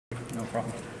No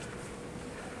problem.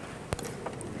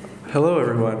 Hello,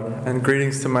 everyone, and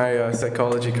greetings to my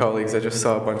psychology colleagues. I just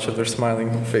saw a bunch of their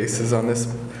smiling faces on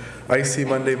this icy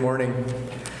Monday morning.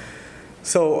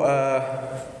 So,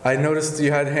 I noticed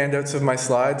you had handouts of my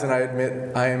slides, and I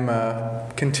admit I am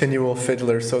a continual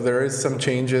fiddler, so there is some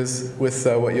changes with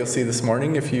what you'll see this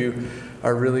morning. If you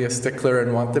are really a stickler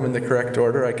and want them in the correct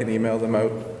order, I can email them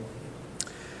out.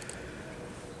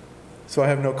 So I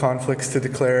have no conflicts to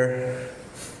declare.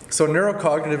 So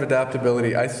neurocognitive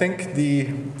adaptability, I think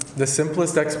the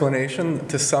simplest explanation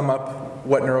to sum up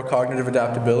what neurocognitive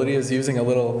adaptability is using a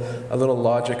little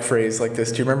logic phrase like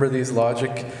this. Do you remember these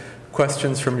logic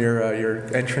questions from your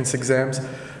entrance exams?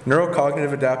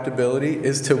 Neurocognitive adaptability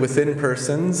is to within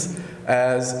persons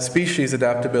as species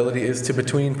adaptability is to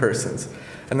between persons.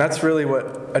 And that's really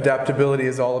what adaptability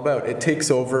is all about. It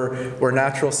takes over where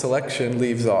natural selection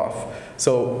leaves off.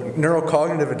 So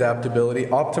neurocognitive adaptability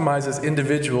optimizes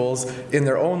individuals in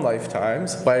their own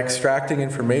lifetimes by extracting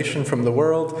information from the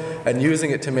world and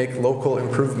using it to make local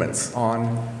improvements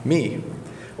on me.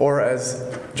 Or as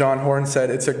John Horn said,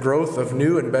 it's a growth of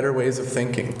new and better ways of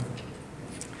thinking.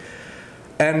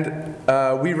 And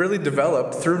we really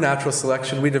developed, through natural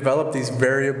selection, we developed these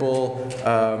variable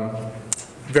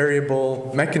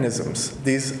mechanisms.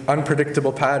 These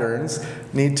unpredictable patterns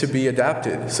need to be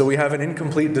adapted. So we have an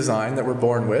incomplete design that we're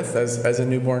born with as a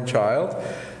newborn child,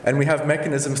 and we have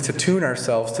mechanisms to tune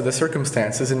ourselves to the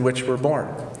circumstances in which we're born.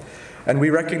 And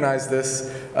we recognize this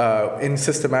in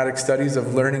systematic studies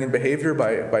of learning and behavior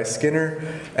by Skinner,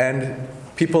 and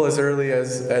people as early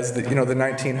as the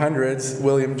 1900s,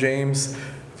 William James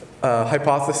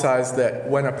hypothesized that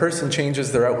when a person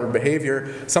changes their outward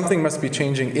behavior, something must be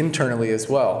changing internally as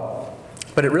well.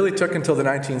 But it really took until the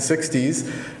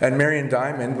 1960s, and Marion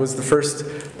Diamond was the first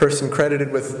person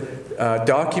credited with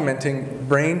documenting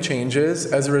brain changes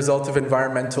as a result of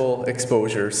environmental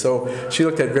exposure. So she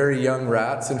looked at very young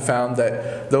rats and found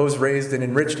that those raised in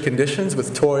enriched conditions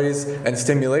with toys and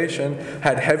stimulation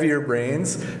had heavier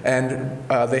brains, and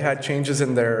they had changes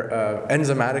in their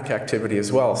enzymatic activity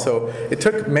as well. So it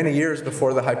took many years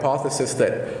before the hypothesis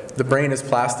that the brain is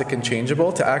plastic and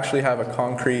changeable to actually have a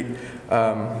concrete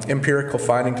empirical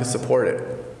finding to support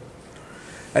it.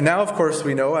 And now, of course,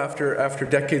 we know after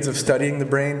decades of studying the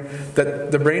brain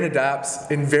that the brain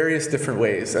adapts in various different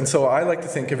ways. And so I like to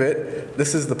think of it,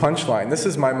 this is the punchline. This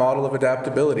is my model of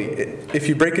adaptability. If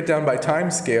you break it down by time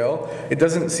scale, it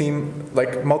doesn't seem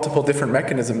like multiple different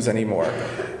mechanisms anymore.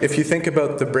 If you think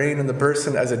about the brain and the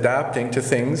person as adapting to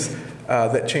things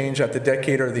that change at the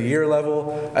decade or the year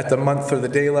level, at the month or the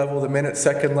day level, the minute,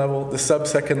 second level, the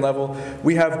sub-second level,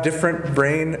 we have different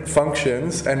brain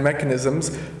functions and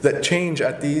mechanisms that change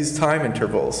at these time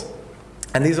intervals.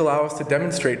 And these allow us to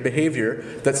demonstrate behavior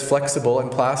that's flexible and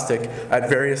plastic at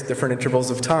various different intervals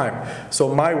of time.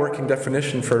 So my working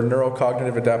definition for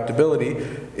neurocognitive adaptability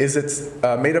is it's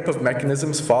made up of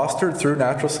mechanisms fostered through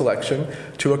natural selection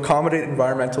to accommodate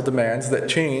environmental demands that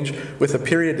change with a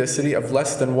periodicity of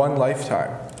less than one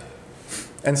lifetime.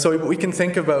 And so we can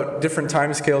think about different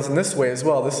time scales in this way as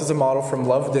well. This is a model from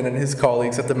Lovedan and his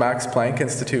colleagues at the Max Planck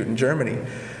Institute in Germany.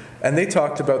 And they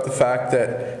talked about the fact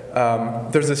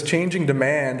that there's this changing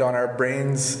demand on our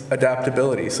brain's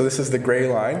adaptability. So this is the gray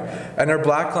line. And our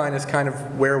black line is kind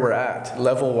of where we're at,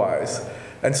 level-wise.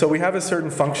 And so we have a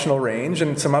certain functional range,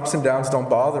 and some ups and downs don't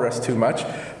bother us too much.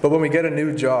 But when we get a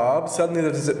new job, suddenly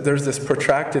there's this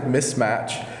protracted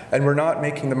mismatch, and we're not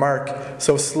making the mark.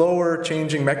 So slower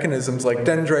changing mechanisms like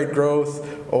dendrite growth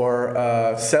or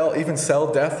even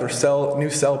cell death or new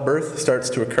cell birth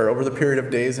starts to occur over the period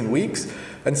of days and weeks.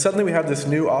 And suddenly we have this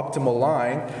new optimal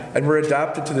line, and we're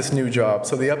adapted to this new job.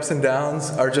 So the ups and downs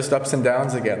are just ups and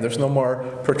downs again. There's no more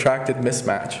protracted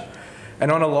mismatch.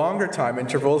 And on a longer time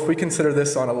interval, if we consider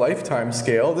this on a lifetime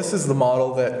scale, this is the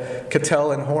model that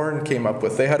Cattell and Horn came up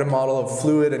with. They had a model of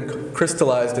fluid and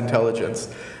crystallized intelligence.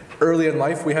 Early in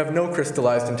life, we have no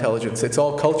crystallized intelligence. It's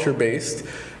all culture-based,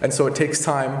 and so it takes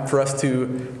time for us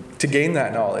to gain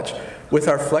that knowledge. With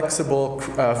our flexible,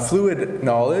 fluid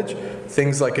knowledge,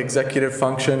 things like executive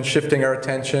function, shifting our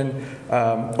attention,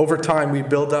 over time we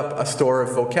build up a store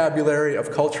of vocabulary,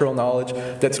 of cultural knowledge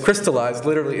that's crystallized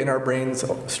literally in our brain's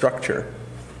structure.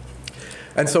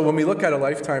 And so when we look at a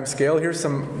lifetime scale, here's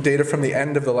some data from the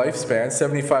end of the lifespan,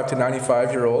 75 to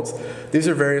 95-year-olds. These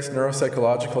are various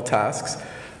neuropsychological tasks.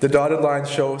 The dotted lines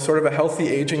show sort of a healthy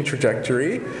aging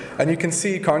trajectory, and you can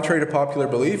see, contrary to popular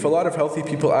belief, a lot of healthy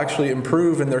people actually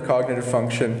improve in their cognitive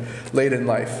function late in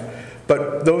life.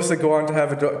 But those that go on to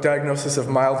have a diagnosis of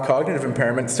mild cognitive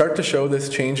impairment start to show this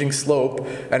changing slope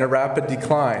and a rapid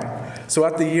decline. So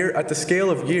at the scale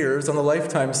of years, on the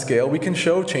lifetime scale, we can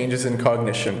show changes in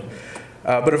cognition.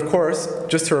 But of course,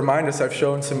 just to remind us, I've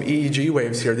shown some EEG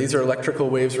waves here. These are electrical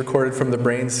waves recorded from the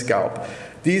brain's scalp.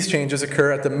 These changes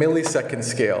occur at the millisecond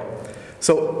scale.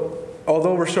 So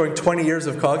although we're showing 20 years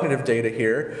of cognitive data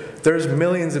here, there's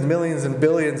millions and millions and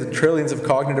billions and trillions of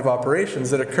cognitive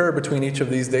operations that occur between each of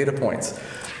these data points.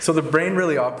 So the brain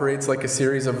really operates like a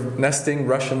series of nesting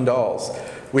Russian dolls.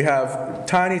 We have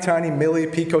tiny, tiny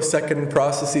milli-picosecond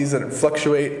processes that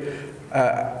fluctuate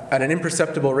at an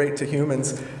imperceptible rate to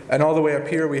humans, and all the way up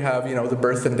here we have, the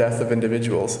birth and death of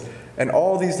individuals. And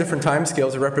all these different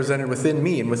timescales are represented within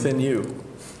me and within you.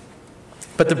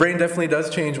 But the brain definitely does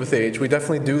change with age. We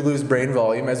definitely do lose brain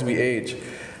volume as we age.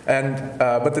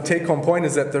 But the take-home point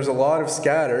is that there's a lot of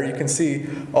scatter. You can see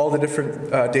all the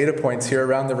different data points here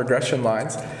around the regression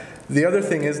lines. The other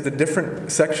thing is the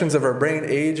different sections of our brain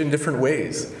age in different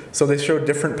ways. So they show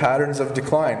different patterns of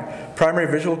decline.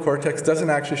 Primary visual cortex doesn't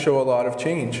actually show a lot of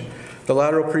change. The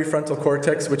lateral prefrontal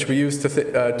cortex, which we use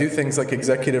to do things like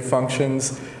executive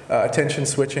functions, attention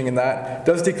switching and that,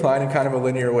 does decline in kind of a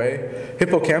linear way.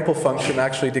 Hippocampal function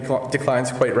actually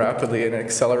declines quite rapidly in an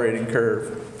accelerating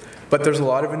curve. But there's a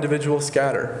lot of individual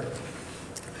scatter.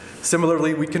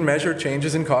 Similarly, we can measure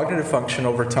changes in cognitive function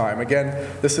over time. Again,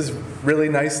 this is really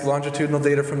nice longitudinal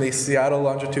data from the Seattle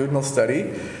longitudinal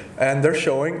study, and they're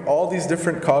showing all these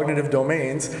different cognitive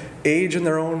domains age in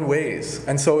their own ways.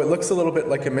 And so it looks a little bit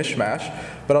like a mishmash,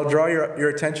 but I'll draw your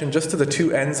attention just to the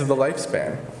two ends of the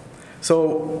lifespan.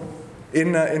 So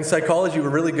in psychology, we're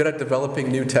really good at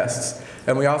developing new tests,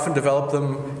 and we often develop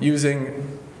them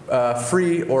using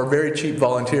free or very cheap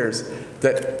volunteers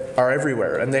that are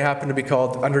everywhere, and they happen to be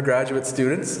called undergraduate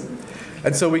students.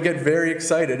 And so we get very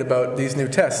excited about these new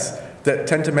tests that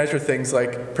tend to measure things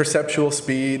like perceptual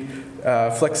speed,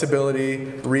 flexibility,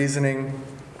 reasoning.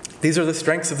 These are the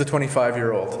strengths of the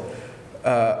 25-year-old.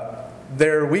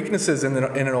 There are weaknesses in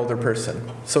an older person.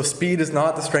 So speed is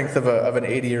not the strength of an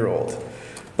 80-year-old.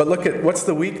 But look at what's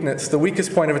the weakness. The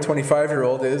weakest point of a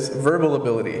 25-year-old is verbal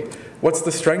ability. What's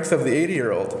the strength of the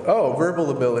 80-year-old? Oh, verbal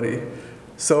ability.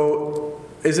 So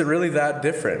is it really that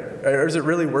different? Or is it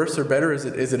really worse or better? Is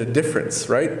it a difference,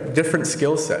 right? Different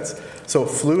skill sets. So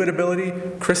fluid ability,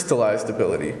 crystallized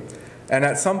ability. And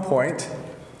at some point,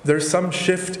 there's some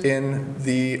shift in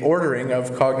the ordering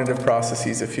of cognitive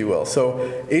processes, if you will.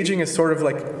 So aging is sort of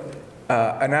like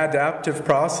an adaptive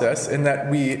process in that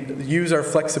we use our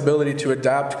flexibility to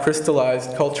adapt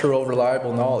crystallized, cultural,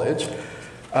 reliable knowledge.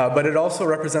 But it also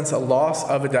represents a loss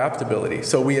of adaptability.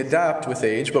 So we adapt with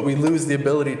age, but we lose the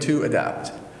ability to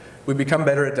adapt. We become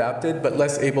better adapted, but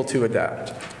less able to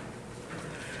adapt.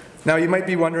 Now you might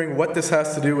be wondering what this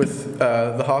has to do with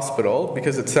the hospital,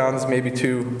 because it sounds maybe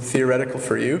too theoretical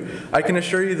for you. I can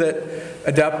assure you that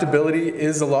adaptability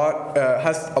is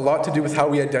has a lot to do with how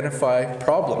we identify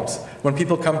problems. When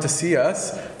people come to see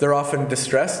us, they're often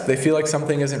distressed. They feel like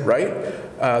something isn't right.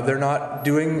 They're not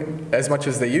doing as much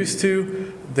as they used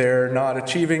to. They're not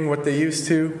achieving what they used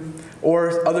to.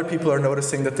 Or other people are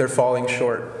noticing that they're falling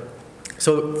short.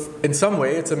 So in some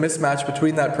way, it's a mismatch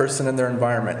between that person and their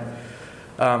environment.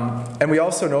 And we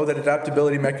also know that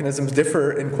adaptability mechanisms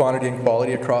differ in quantity and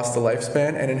quality across the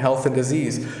lifespan and in health and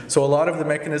disease. So a lot of the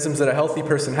mechanisms that a healthy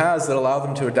person has that allow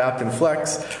them to adapt and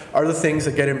flex are the things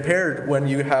that get impaired when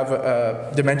you have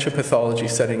a dementia pathology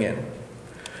setting in.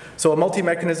 So a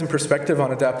multi-mechanism perspective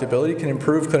on adaptability can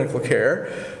improve clinical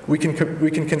care. We can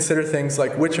consider things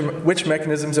like which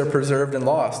mechanisms are preserved and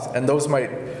lost, and those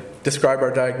might describe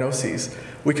our diagnoses.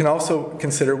 We can also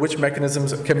consider which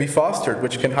mechanisms can be fostered,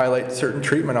 which can highlight certain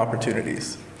treatment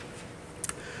opportunities.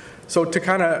 So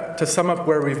to sum up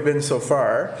where we've been so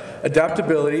far,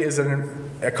 adaptability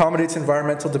accommodates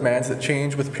environmental demands that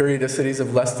change with periodicities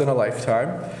of less than a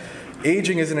lifetime.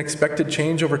 Aging is an expected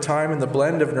change over time in the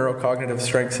blend of neurocognitive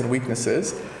strengths and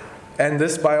weaknesses, and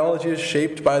this biology is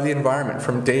shaped by the environment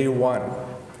from day one.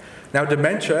 Now,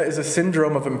 dementia is a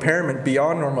syndrome of impairment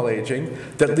beyond normal aging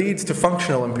that leads to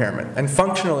functional impairment. And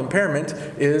functional impairment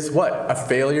is what? A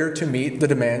failure to meet the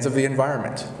demands of the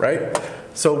environment, right?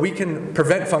 So we can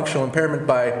prevent functional impairment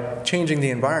by changing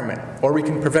the environment, or we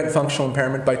can prevent functional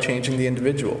impairment by changing the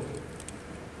individual.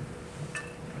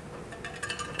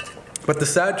 But the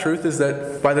sad truth is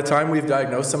that by the time we've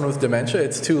diagnosed someone with dementia,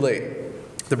 it's too late.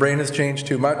 The brain has changed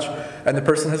too much, and the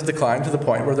person has declined to the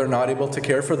point where they're not able to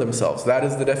care for themselves. That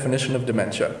is the definition of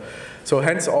dementia. So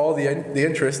hence all the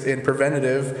interest in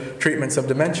preventative treatments of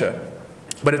dementia.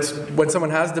 But when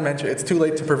someone has dementia, it's too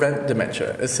late to prevent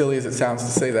dementia, as silly as it sounds to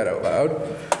say that out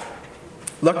loud.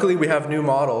 luckily, we have new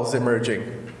models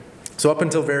emerging. So up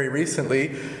until very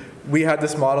recently, we had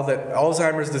this model that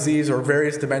Alzheimer's disease or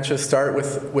various dementias start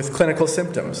with clinical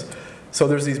symptoms. So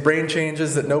there's these brain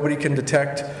changes that nobody can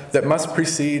detect that must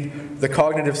precede the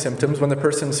cognitive symptoms when the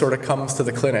person sort of comes to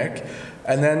the clinic.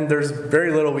 And then there's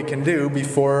very little we can do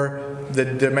before the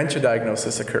dementia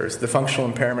diagnosis occurs, the functional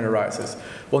impairment arises.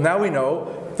 Well, now we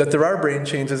know that there are brain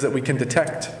changes that we can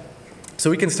detect. So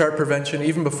we can start prevention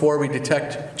even before we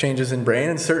detect changes in brain,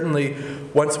 and certainly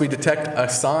once we detect a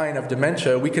sign of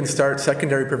dementia, we can start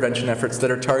secondary prevention efforts that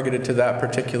are targeted to that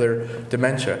particular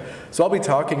dementia. So I'll be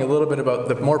talking a little bit about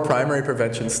the more primary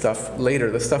prevention stuff later,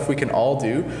 the stuff we can all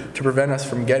do to prevent us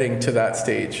from getting to that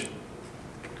stage.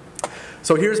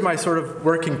 So here's my sort of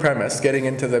working premise, getting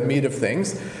into the meat of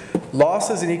things.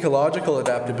 Losses in ecological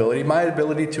adaptability, my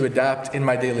ability to adapt in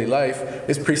my daily life,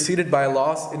 is preceded by a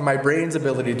loss in my brain's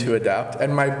ability to adapt,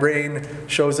 and my brain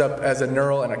shows up as a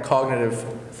neural and a cognitive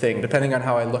thing, depending on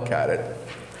how I look at it.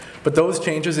 But those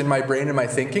changes in my brain and my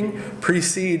thinking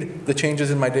precede the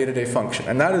changes in my day-to-day function,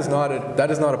 and that is not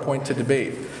a point to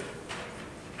debate.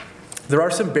 There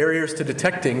are some barriers to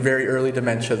detecting very early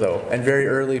dementia, though, and very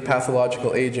early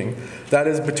pathological aging. That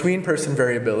is, between-person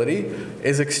variability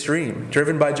is extreme,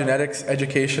 driven by genetics,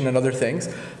 education, and other things.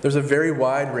 There's a very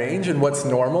wide range in what's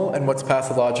normal and what's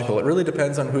pathological. It really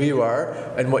depends on who you are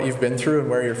and what you've been through and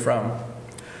where you're from.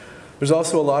 There's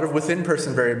also a lot of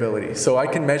within-person variability. So I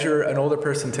can measure an older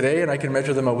person today, and I can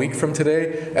measure them a week from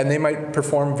today, and they might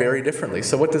perform very differently.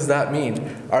 So what does that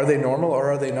mean? Are they normal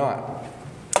or are they not?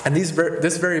 And this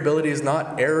variability is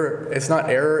not error, it's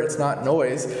not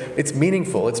noise, it's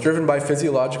meaningful. It's driven by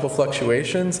physiological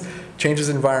fluctuations, changes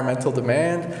in environmental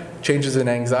demand, changes in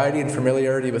anxiety and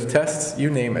familiarity with tests, you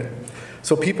name it.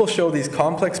 So people show these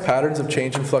complex patterns of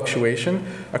change and fluctuation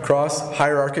across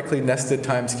hierarchically nested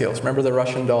timescales. Remember the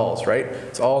Russian dolls, right?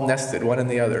 It's all nested, one in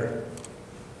the other.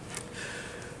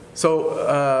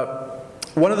 So,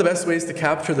 one of the best ways to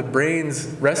capture the brain's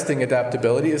resting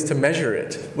adaptability is to measure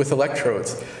it with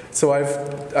electrodes. So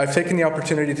I've taken the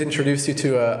opportunity to introduce you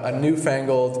to a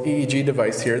newfangled EEG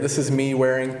device here. This is me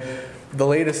wearing the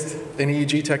latest in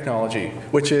EEG technology,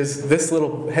 which is this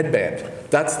little headband.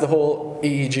 That's the whole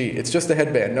EEG. It's just a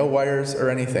headband, no wires or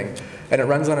anything. And it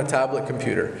runs on a tablet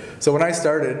computer. So when I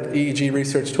started EEG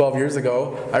research 12 years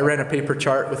ago, I ran a paper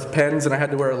chart with pens and I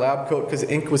had to wear a lab coat because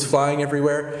ink was flying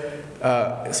everywhere.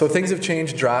 So things have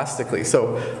changed drastically.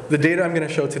 So the data I'm going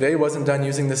to show today wasn't done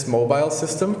using this mobile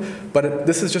system, but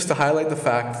this is just to highlight the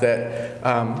fact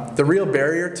that the real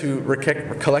barrier to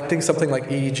collecting something like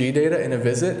EEG data in a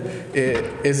visit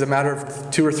is a matter of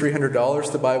 $200 or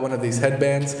 $300 to buy one of these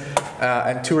headbands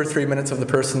and 2 or 3 minutes of the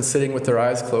person sitting with their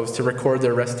eyes closed to record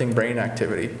their resting brain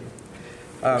activity.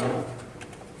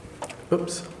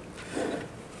 Oops.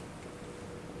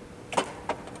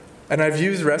 And I've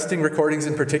used resting recordings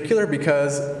in particular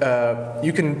because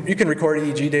you can record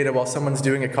EEG data while someone's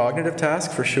doing a cognitive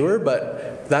task for sure,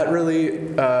 but that really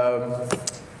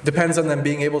depends on them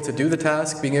being able to do the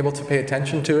task, being able to pay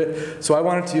attention to it. So I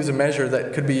wanted to use a measure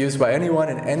that could be used by anyone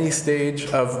in any stage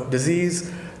of disease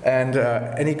and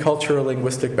any cultural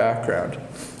linguistic background.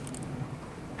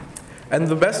 And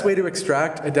the best way to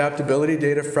extract adaptability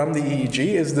data from the EEG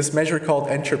is this measure called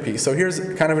entropy. So here's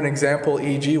kind of an example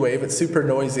EEG wave. It's super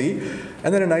noisy,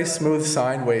 and then a nice smooth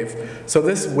sine wave. So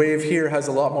this wave here has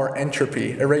a lot more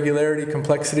entropy, irregularity,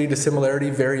 complexity,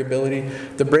 dissimilarity, variability.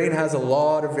 The brain has a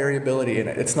lot of variability in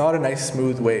it. It's not a nice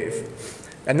smooth wave.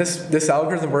 And this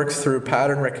algorithm works through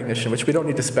pattern recognition, which we don't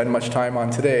need to spend much time on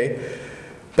today.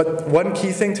 But one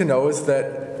key thing to know is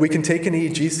that we can take an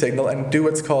EEG signal and do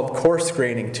what's called coarse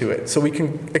graining to it. So we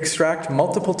can extract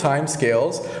multiple time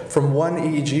scales from one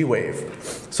EEG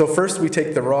wave. So first we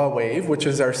take the raw wave, which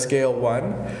is our scale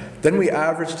 1. Then we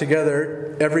average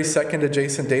together every second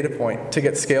adjacent data point to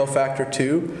get scale factor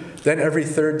 2. Then every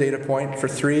third data point for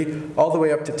 3, all the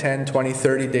way up to 10, 20,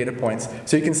 30 data points.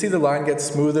 So you can see the line gets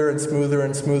smoother and smoother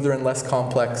and smoother and less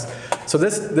complex. So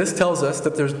this tells us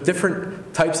that there's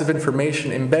different types of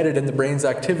information embedded in the brain's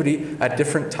activity at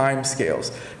different time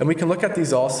scales. And we can look at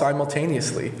these all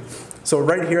simultaneously. So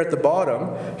right here at the bottom,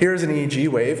 here's an EEG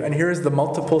wave, and here's the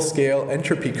multiple scale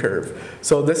entropy curve.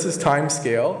 So this is time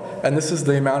scale, and this is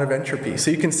the amount of entropy.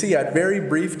 So you can see at very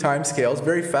brief time scales,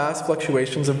 very fast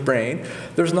fluctuations of brain,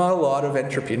 there's not a lot of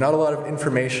entropy, not a lot of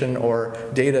information or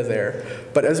data there.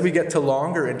 But as we get to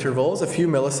longer intervals, a few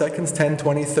milliseconds, 10,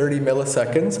 20, 30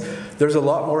 milliseconds, there's a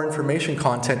lot more information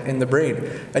content in the brain.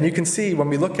 And you can see when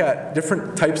we look at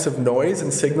different types of noise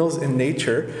and signals in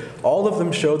nature, all of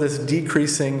them show this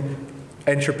decreasing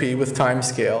entropy with time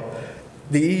scale.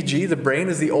 The EEG, the brain,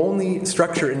 is the only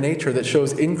structure in nature that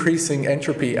shows increasing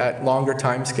entropy at longer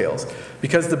time scales,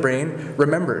 because the brain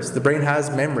remembers. The brain has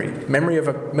memory of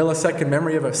a millisecond,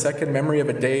 memory of a second, memory of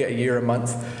a day, a year, a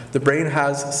month. The brain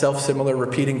has self-similar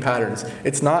repeating patterns.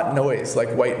 It's not noise like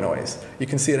white noise. You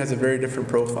can see it has a very different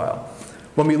profile.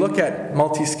 When we look at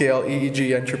multi-scale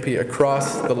EEG entropy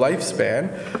across the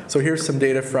lifespan, so here's some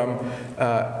data from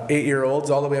 8-year-olds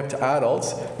all the way up to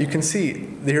adults, you can see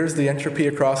here's the entropy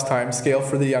across time scale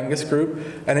for the youngest group,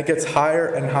 and it gets higher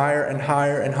and higher and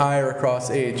higher and higher across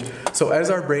age. So as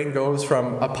our brain goes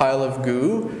from a pile of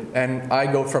goo, and I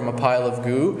go from a pile of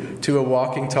goo to a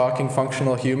walking, talking,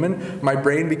 functional human, my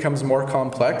brain becomes more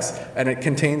complex and it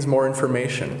contains more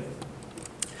information.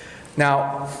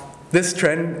 Now, this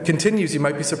trend continues, you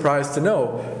might be surprised to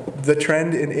know. The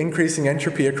trend in increasing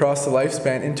entropy across the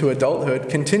lifespan into adulthood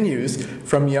continues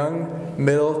from young,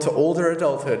 middle, to older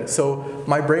adulthood. So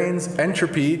my brain's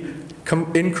entropy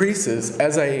increases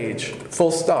as I age,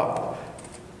 full stop.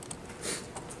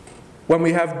 When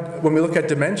we look at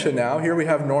dementia now, here we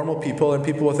have normal people and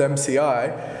people with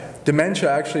MCI.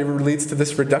 Dementia actually leads to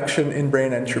this reduction in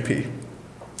brain entropy.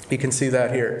 You can see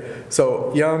that here.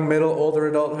 So young, middle, older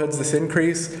adulthoods, this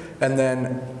increase, and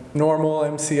then normal,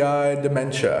 MCI,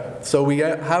 dementia. So we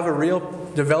have a real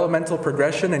developmental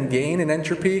progression and gain in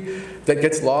entropy that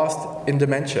gets lost in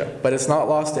dementia, but it's not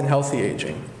lost in healthy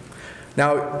aging.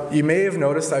 Now, you may have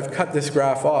noticed I've cut this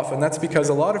graph off, and that's because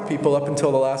a lot of people up until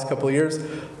the last couple of years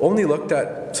only looked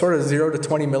at sort of 0 to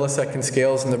 20 millisecond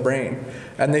scales in the brain,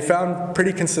 and they found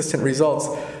pretty consistent results.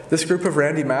 This group of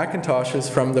Randy McIntoshes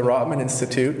from the Rotman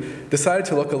Institute decided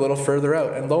to look a little further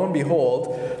out, and lo and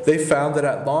behold, they found that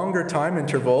at longer time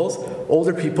intervals,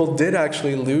 older people did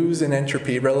actually lose in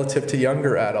entropy relative to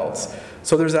younger adults.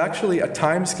 So there's actually a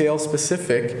time scale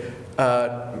specific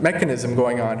mechanism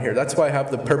going on here. That's why I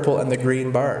have the purple and the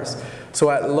green bars.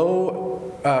 So at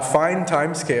low, fine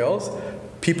time scales,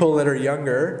 people that are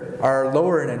younger are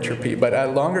lower in entropy, but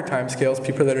at longer time scales,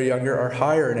 people that are younger are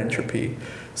higher in entropy.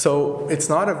 So it's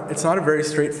not a very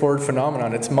straightforward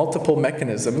phenomenon. It's multiple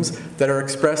mechanisms that are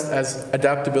expressed as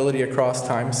adaptability across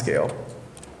time scale.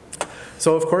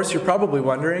 So of course you're probably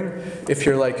wondering, if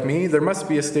you're like me, there must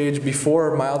be a stage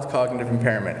before mild cognitive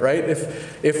impairment, right?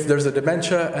 If there's a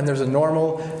dementia and there's a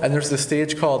normal and there's this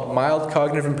stage called mild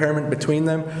cognitive impairment between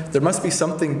them, there must be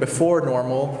something before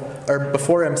normal, or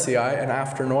before MCI and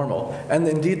after normal. And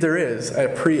indeed there is a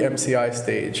pre-MCI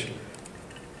stage.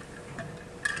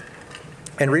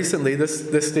 And recently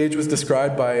this stage was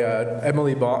described by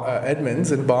Emily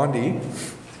Edmonds and Bondi.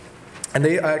 And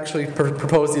they actually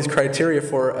propose these criteria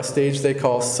for a stage they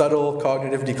call subtle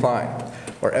cognitive decline,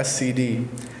 or SCD.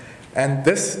 And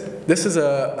this is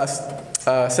a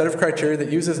set of criteria that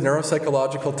uses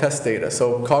neuropsychological test data,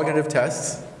 so cognitive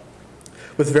tests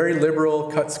with very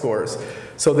liberal cut scores.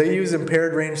 So they use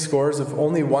impaired range scores of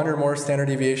only 1 or more standard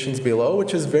deviations below,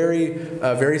 which is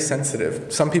very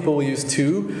sensitive. Some people will use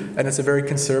 2, and it's a very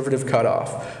conservative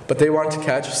cutoff. But they want to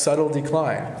catch subtle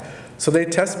decline. So they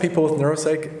test people with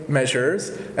neuropsych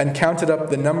measures and counted up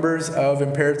the numbers of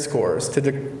impaired scores to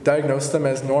diagnose them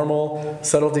as normal,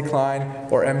 subtle decline,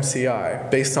 or MCI,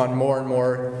 based on more and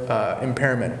more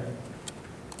impairment.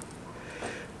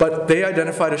 But they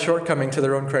identified a shortcoming to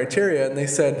their own criteria, and they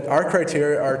said, our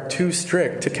criteria are too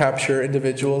strict to capture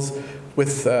individuals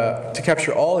with, to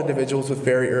capture all individuals with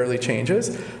very early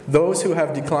changes. Those who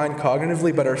have declined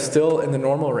cognitively but are still in the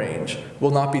normal range will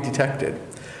not be detected.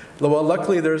 Well,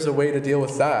 luckily there's a way to deal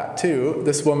with that too.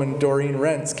 This woman, Doreen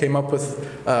Rentz, came up with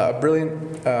a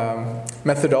brilliant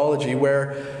methodology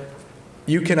where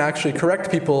you can actually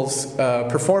correct people's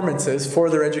performances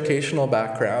for their educational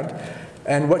background.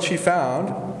 And what she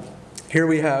found, here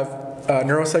we have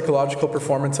neuropsychological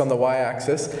performance on the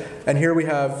y-axis, and here we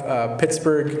have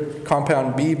Pittsburgh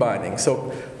compound B binding.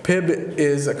 So PIB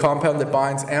is a compound that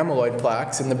binds amyloid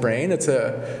plaques in the brain. It's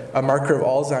a marker of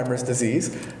Alzheimer's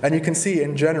disease. And you can see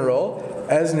in general,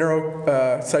 as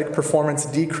neuropsych performance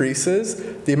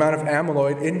decreases, the amount of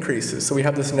amyloid increases. So we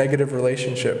have this negative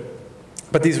relationship.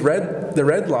 But the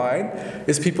red line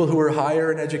is people who are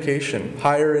higher in education,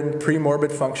 higher in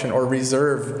pre-morbid function, or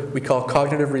reserve, we call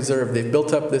cognitive reserve. They've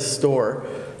built up this store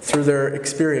through their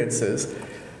experiences.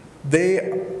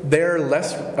 They're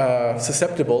less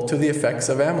susceptible to the effects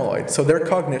of amyloid. So their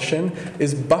cognition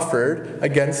is buffered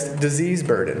against disease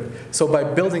burden. So by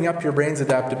building up your brain's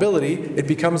adaptability, it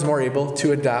becomes more able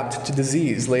to adapt to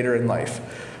disease later in life.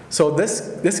 So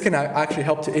this can actually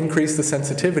help to increase the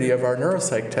sensitivity of our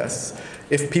neuropsych tests.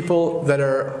 If people that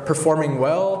are performing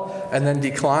well and then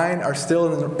decline are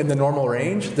still in the normal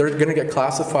range, they're going to get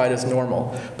classified as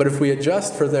normal. But if we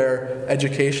adjust for their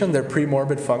education, their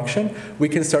premorbid function, we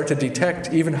can start to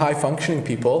detect even high-functioning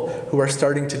people who are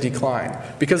starting to decline,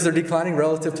 because they're declining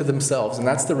relative to themselves, and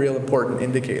that's the real important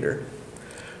indicator.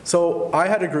 So I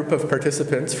had a group of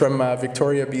participants from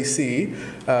Victoria, BC,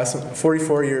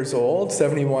 44 years old,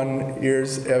 71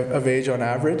 years of age on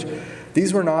average.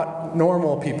 These were not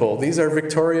normal people. These are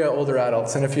Victoria older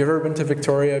adults. And if you've ever been to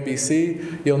Victoria,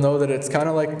 BC, you'll know that it's kind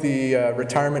of like the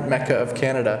retirement mecca of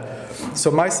Canada. So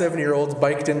my 70-year-olds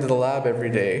biked into the lab every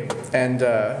day and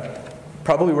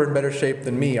probably were in better shape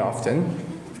than me often.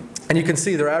 And you can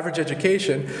see their average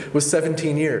education was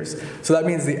 17 years. So that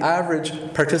means the average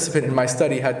participant in my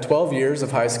study had 12 years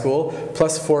of high school,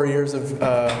 plus 4 years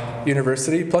of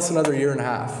university, plus another year and a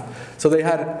half. So they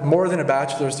had more than a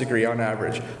bachelor's degree on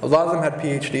average. A lot of them had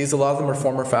PhDs, a lot of them were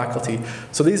former faculty.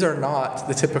 So these are not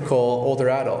the typical older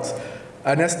adults.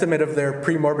 An estimate of their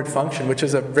premorbid function, which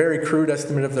is a very crude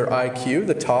estimate of their IQ,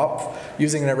 the top,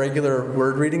 using an irregular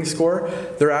word reading score,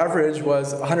 their average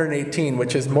was 118,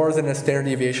 which is more than a standard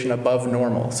deviation above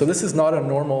normal. So this is not a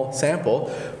normal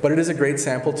sample, but it is a great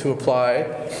sample to apply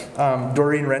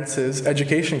Doreen Rentz's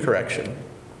education correction.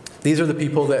 These are the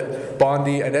people that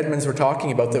Bondi and Edmonds were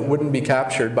talking about that wouldn't be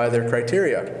captured by their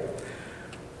criteria.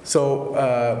 So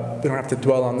we don't have to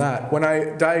dwell on that. When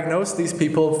I diagnosed these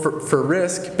people for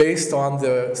risk based on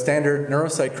the standard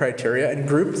neuropsych criteria and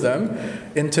grouped them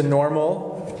into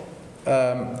normal,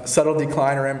 subtle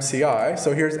decline, or MCI.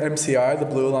 So here's MCI, the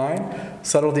blue line.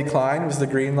 Subtle decline was the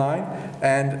green line.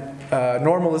 And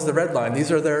normal is the red line.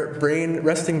 These are their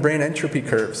resting brain entropy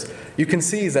curves. You can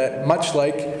see that much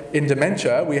like in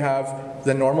dementia, we have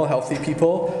the normal healthy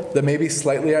people, the maybe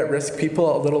slightly at-risk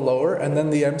people a little lower, and then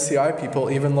the MCI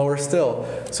people even lower still.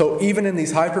 So even in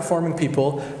these high-performing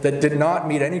people that did not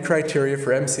meet any criteria for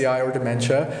MCI or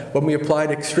dementia, when we applied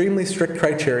extremely strict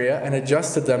criteria and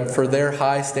adjusted them for their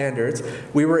high standards,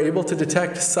 we were able to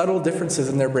detect subtle differences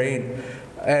in their brain.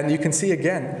 And you can see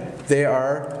again, they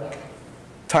are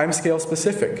timescale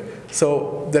specific.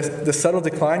 So the subtle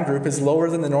decline group is lower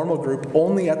than the normal group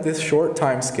only at this short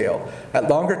time scale. At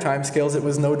longer time scales, it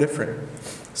was no different.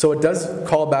 So it does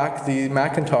call back the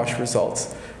McIntosh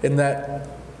results in that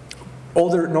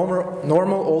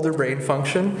normal older brain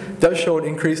function does show an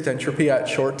increased entropy at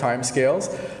short time scales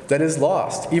that is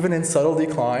lost, even in subtle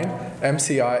decline,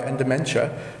 MCI, and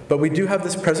dementia. But we do have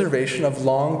this preservation of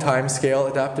long time scale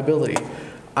adaptability.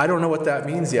 I don't know what that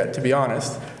means yet, to be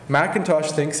honest.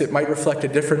 McIntosh thinks it might reflect a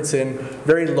difference in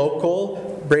very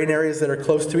local brain areas that are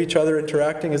close to each other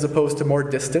interacting as opposed to more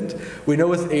distant. We know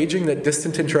with aging that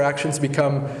distant interactions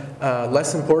become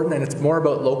less important, and it's more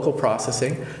about local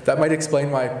processing. That might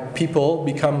explain why people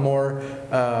become more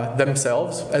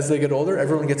themselves as they get older.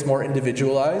 Everyone gets more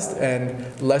individualized and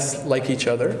less like each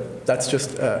other. That's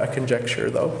just a conjecture,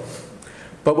 though.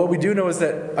 But what we do know is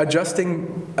that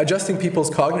adjusting people's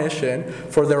cognition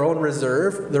for their own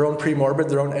reserve, their own premorbid,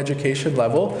 their own education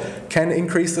level, can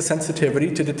increase the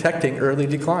sensitivity to detecting early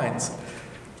declines,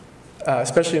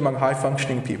 especially among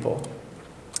high-functioning people.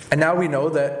 And now we know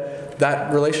that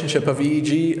that relationship of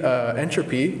EEG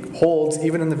entropy holds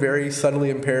even in the very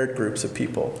subtly impaired groups of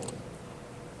people.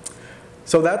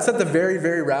 So that's at the very,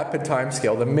 very rapid time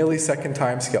scale, the millisecond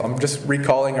time scale. I'm just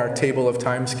recalling our table of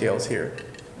time scales here.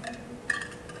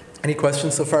 Any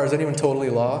questions so far? Is anyone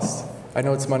totally lost? I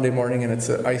know it's Monday morning and it's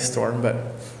an ice storm, but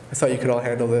I thought you could all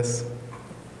handle this.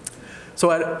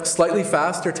 So at slightly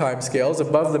faster time scales,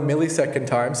 above the millisecond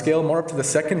time scale, more up to the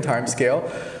second time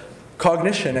scale,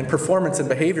 cognition and performance and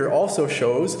behavior also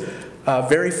shows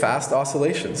very fast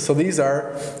oscillations. So these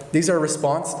are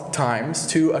response times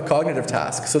to a cognitive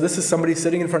task. So this is somebody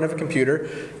sitting in front of a computer,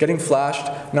 getting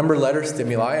flashed number-letter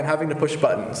stimuli and having to push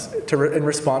buttons in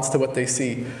response to what they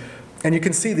see. And you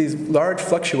can see these large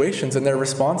fluctuations in their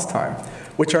response time,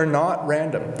 which are not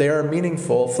random. They are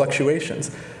meaningful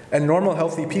fluctuations. And normal,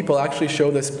 healthy people actually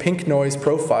show this pink noise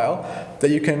profile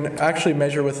that you can actually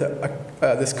measure with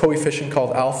this coefficient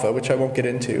called alpha, which I won't get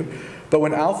into. But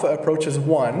when alpha approaches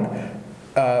 1,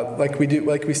 like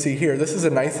we see here, this is a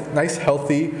nice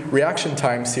healthy reaction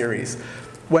time series.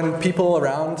 When people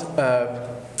around,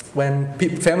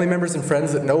 family members and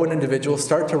friends that know an individual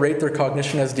start to rate their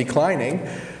cognition as declining,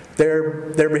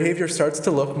 their behavior starts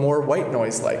to look more white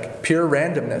noise-like, pure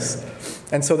randomness.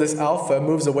 And so this alpha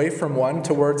moves away from 1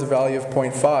 towards a value of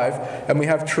 0.5, and we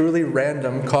have truly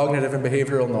random cognitive and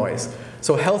behavioral noise.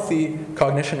 So healthy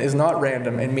cognition is not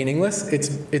random and meaningless. It's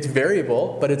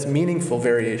variable, but it's meaningful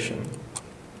variation.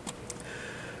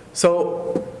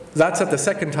 So that's at the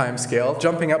second time scale.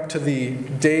 Jumping up to the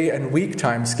day and week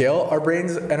time scale, our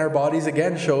brains and our bodies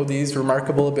again show these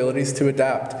remarkable abilities to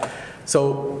adapt.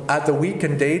 So at the week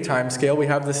and day time scale, we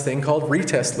have this thing called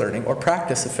retest learning, or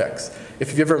practice effects. If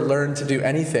you've ever learned to do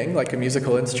anything, like a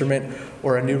musical instrument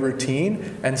or a new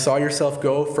routine, and saw yourself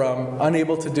go from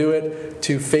unable to do it,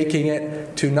 to faking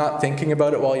it, to not thinking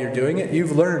about it while you're doing it,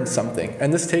 you've learned something.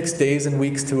 And this takes days and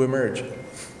weeks to emerge.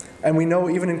 And we know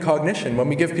even in cognition, when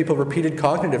we give people repeated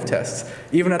cognitive tests,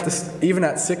 even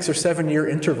at 6 or 7 year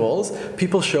intervals,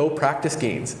 people show practice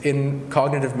gains in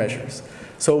cognitive measures.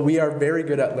 So we are very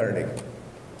good at learning.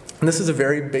 And this is a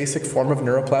very basic form of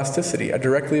neuroplasticity, a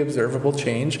directly observable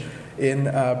change in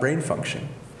brain function.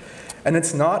 And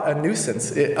it's not a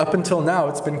nuisance. Up until now,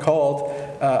 it's been called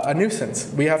a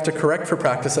nuisance. We have to correct for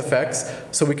practice effects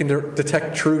so we can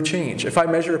detect true change. If I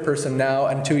measure a person now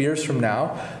and 2 years from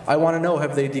now, I want to know,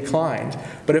 have they declined?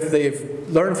 But if they've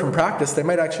learned from practice, they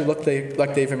might actually look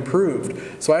like they've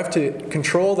improved. So I have to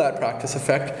control that practice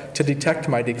effect to detect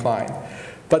my decline.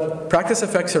 But practice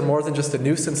effects are more than just a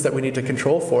nuisance that we need to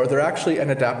control for. They're actually an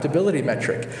adaptability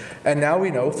metric. And now we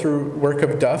know through work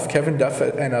of Kevin Duff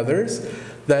and others,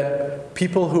 that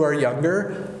people who are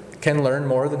younger can learn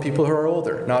more than people who are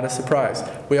older. Not a surprise.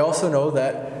 We also know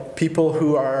that people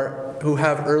who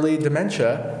have early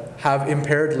dementia have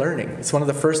impaired learning. It's one of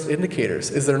the first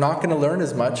indicators, is they're not going to learn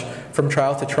as much from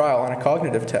trial to trial on a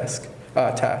cognitive task.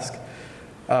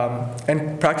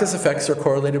 And practice effects are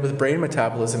correlated with brain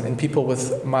metabolism in people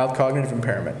with mild cognitive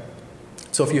impairment.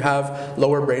 So if you have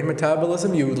lower brain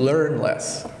metabolism, you learn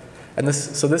less. And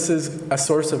this is a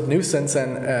source of nuisance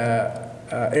and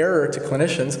error to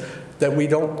clinicians that we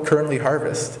don't currently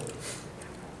harvest.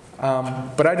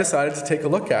 But I decided to take a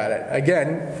look at it.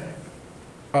 Again,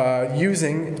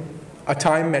 using a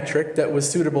time metric that was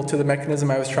suitable to the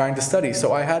mechanism I was trying to study.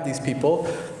 So I had these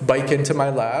people bike into my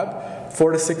lab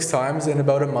 4 to 6 times in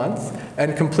about a month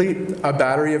and complete a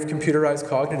battery of computerized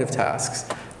cognitive tasks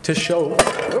to show,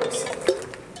 oops,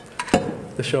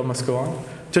 the show must go on,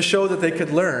 to show that they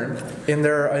could learn in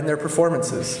their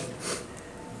performances.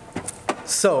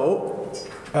 So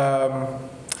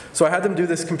I had them do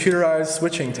this computerized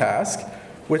switching task,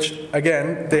 which,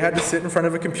 again, they had to sit in front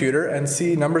of a computer and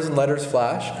see numbers and letters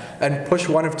flash and push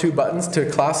one of 2 buttons to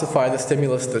classify the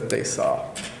stimulus that they saw.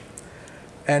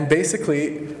 And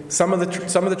basically, some of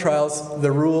the trials,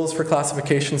 the rules for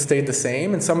classification stayed the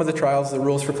same, and some of the trials, the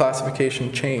rules for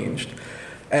classification changed.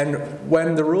 And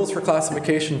when the rules for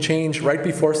classification change right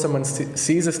before someone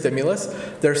sees a stimulus,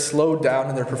 they're slowed down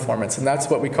in their performance, and that's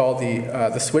what we call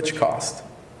the switch cost.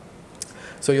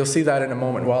 So you'll see that in a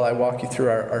moment while I walk you through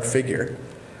our figure.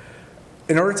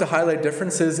 In order to highlight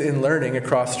differences in learning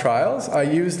across trials, I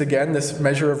used, again, this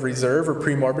measure of reserve or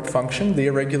premorbid function, the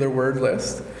irregular word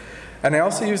list. And I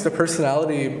also used a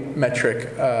personality metric,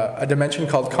 a dimension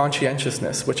called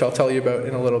conscientiousness, which I'll tell you about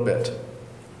in a little bit.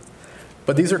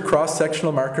 But these are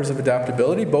cross-sectional markers of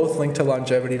adaptability, both linked to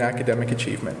longevity and academic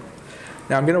achievement.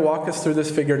 Now I'm going to walk us through this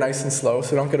figure nice and slow,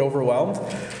 so don't get overwhelmed.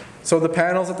 So the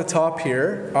panels at the top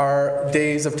here are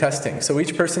days of testing. So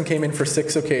each person came in for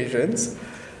 6 occasions.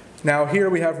 Now here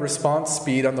we have response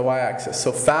speed on the y-axis.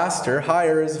 So faster,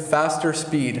 higher is faster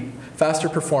speed, faster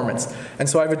performance. And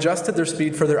so I've adjusted their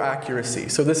speed for their accuracy.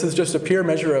 So this is just a pure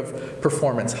measure of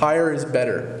performance. Higher is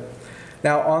better.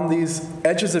 Now on these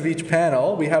edges of each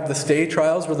panel, we have the stay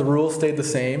trials where the rule stayed the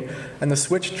same, and the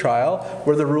switch trial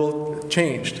where the rule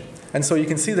changed. And so you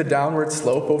can see the downward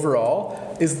slope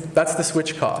overall, that's the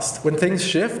switch cost. When things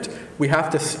shift, we have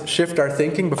to shift our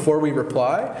thinking before we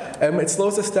reply, and it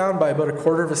slows us down by about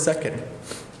 1/4 of a second.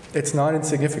 It's not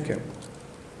insignificant.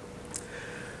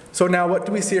 So now what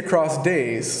do we see across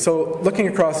days? So looking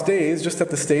across days, just at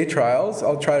the stay trials,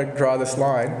 I'll try to draw this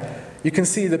line, you can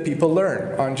see that people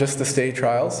learn on just the stay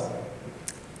trials.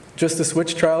 Just the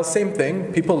switch trials, same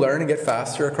thing, people learn and get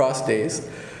faster across days.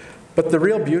 But the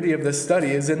real beauty of this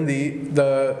study is in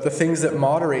the things that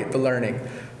moderate the learning.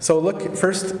 So look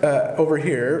first over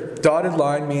here, dotted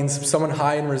line means someone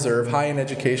high in reserve, high in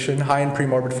education, high in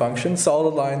premorbid function.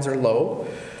 Solid lines are low.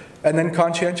 And then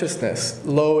conscientiousness,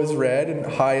 low is red and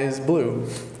high is blue.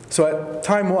 So at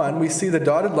time 1, we see the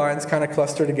dotted lines kind of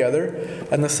cluster together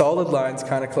and the solid lines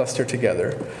kind of cluster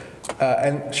together.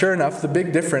 And sure enough, the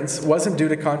big difference wasn't due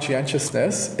to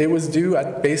conscientiousness. It was due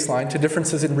at baseline to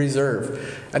differences in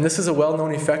reserve. And this is a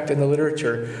well-known effect in the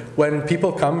literature. When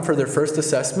people come for their first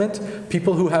assessment,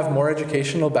 people who have more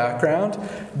educational background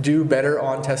do better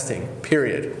on testing,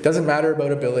 period. Doesn't matter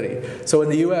about ability. So in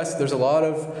the US, there's a lot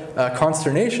of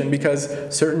consternation because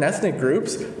certain ethnic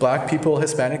groups, black people,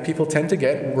 Hispanic people, tend to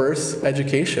get worse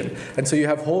education. And so you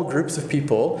have whole groups of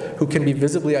people who can be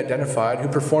visibly identified, who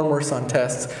perform worse on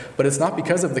tests, but it's not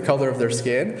because of the color of their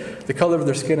skin. The color of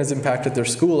their skin has impacted their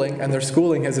schooling, and their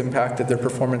schooling has impacted their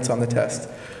performance on the test.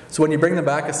 So when you bring them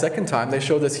back a second time, they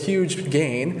show this huge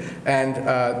gain, and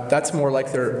that's more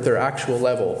like their actual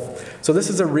level. So this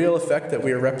is a real effect that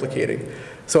we are replicating.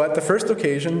 So at the first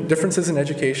occasion, differences in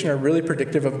education are really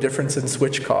predictive of difference in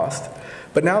switch cost.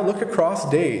 But now look across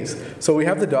days. So we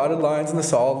have the dotted lines and the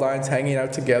solid lines hanging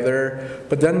out together,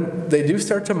 but then they do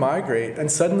start to migrate, and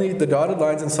suddenly the dotted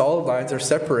lines and solid lines are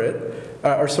separate,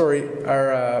 are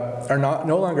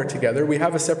no longer together. We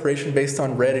have a separation based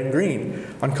on red and green,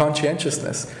 on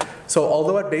conscientiousness. So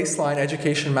although at baseline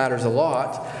education matters a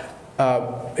lot,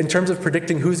 in terms of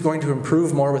predicting who's going to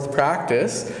improve more with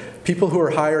practice, people who are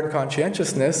higher in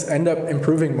conscientiousness end up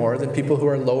improving more than people who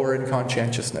are lower in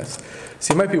conscientiousness.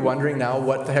 So you might be wondering now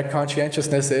what the heck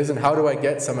conscientiousness is and how do I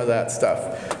get some of that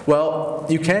stuff? Well,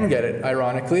 you can get it,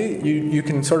 ironically. You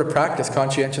can sort of practice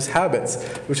conscientious habits,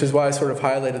 which is why I sort of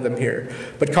highlighted them here.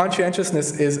 But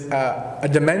conscientiousness is a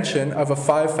dimension of a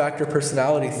 5-factor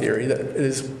personality theory that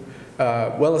is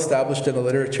well established in the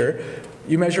literature.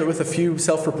 You measure it with a few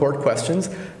self-report questions,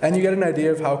 and you get an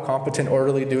idea of how competent,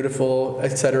 orderly, dutiful,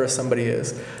 etc. somebody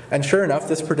is. And sure enough,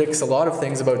 this predicts a lot of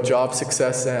things about job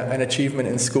success and achievement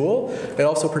in school. It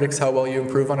also predicts how well you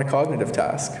improve on a cognitive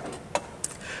task.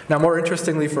 Now, more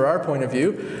interestingly, for our point of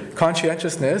view,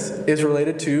 conscientiousness is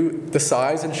related to the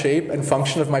size and shape and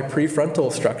function of my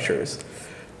prefrontal structures.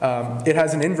 It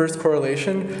has an inverse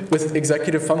correlation with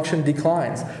executive function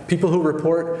declines. People who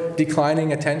report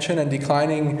declining attention and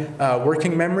declining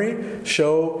working memory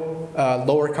show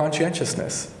lower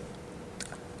conscientiousness.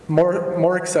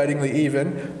 More excitingly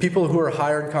even, people who are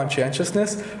higher in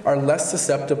conscientiousness are less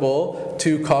susceptible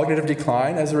to cognitive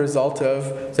decline as a result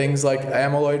of things like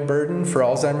amyloid burden for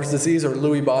Alzheimer's disease or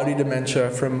Lewy body dementia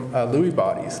from Lewy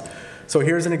bodies. So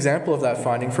here's an example of that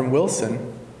finding from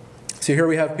Wilson. So here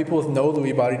we have people with no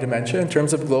Lewy body dementia in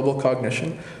terms of global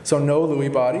cognition. So no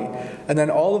Lewy body. And then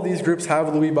all of these groups have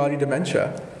Lewy body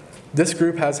dementia. This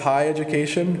group has high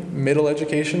education, middle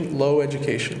education, low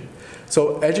education.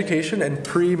 So education and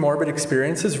pre-morbid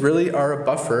experiences really are a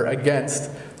buffer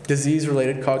against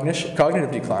disease-related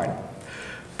cognitive decline.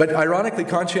 But ironically,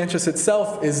 conscientious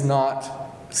itself is not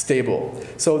stable.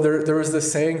 So there was this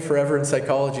saying forever in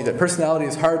psychology that personality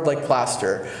is hard like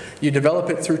plaster. You develop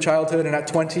it through childhood, and at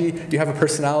 20 you have a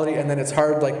personality, and then it's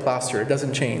hard like plaster. It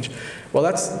doesn't change. Well,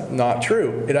 that's not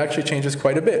true. It actually changes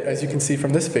quite a bit, as you can see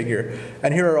from this figure.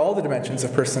 And here are all the dimensions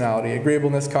of personality: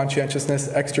 agreeableness, conscientiousness,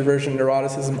 extroversion,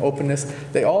 neuroticism, openness.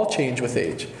 They all change with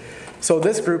age. So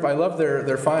this group, I love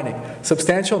their finding.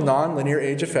 Substantial non-linear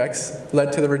age effects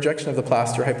led to the rejection of the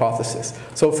plaster hypothesis.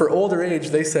 So for older age,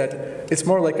 they said it's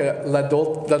more like a la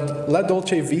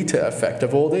dolce vita effect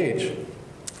of old age.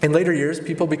 In later years,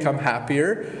 people become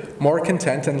happier, more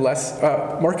content and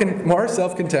more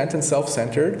self-content and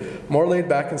self-centered, more laid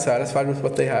back and satisfied with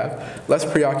what they have,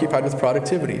 less preoccupied with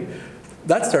productivity.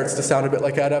 That starts to sound a bit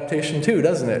like adaptation too,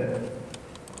 doesn't it?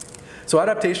 So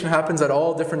adaptation happens at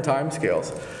all different time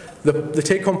scales. The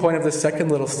take-home point of this second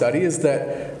little study is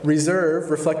that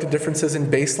reserve reflected differences in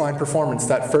baseline performance,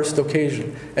 that first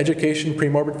occasion. Education,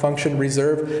 pre-morbid function,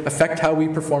 reserve affect how we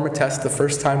perform a test the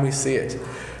first time we see it.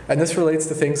 And this relates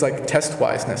to things like test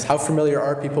wiseness. How familiar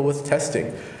are people with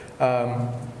testing? And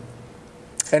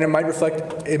it might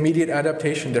reflect immediate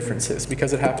adaptation differences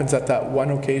because it happens at that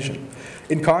one occasion.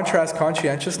 In contrast,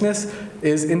 conscientiousness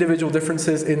is individual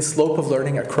differences in slope of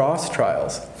learning across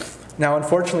trials. Now,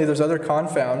 unfortunately, there's other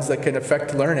confounds that can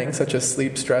affect learning, such as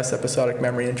sleep, stress, episodic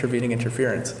memory, intervening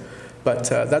interference. But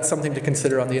that's something to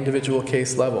consider on the individual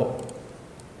case level.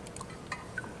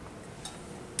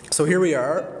 So here we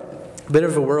are, a bit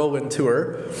of a whirlwind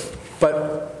tour,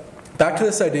 but back to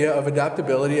this idea of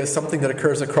adaptability as something that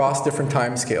occurs across different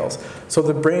time scales. So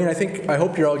the brain, I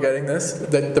hope you're all getting this,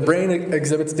 that the brain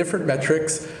exhibits different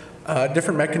metrics,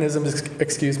 different mechanisms,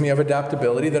 of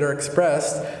adaptability that are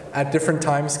expressed at different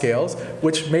time scales,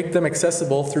 which make them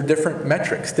accessible through different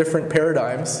metrics, different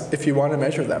paradigms, if you want to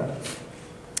measure them.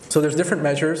 So there's different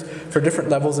measures for different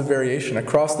levels of variation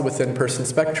across the within-person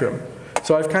spectrum.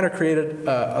 So I've kind of created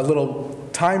a little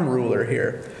time ruler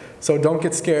here. So don't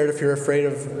get scared if you're afraid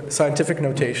of scientific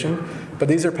notation, but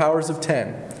these are powers of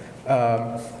 10.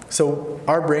 So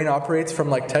our brain operates from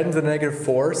like 10 to the negative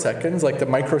 4 seconds, like the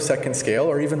microsecond scale,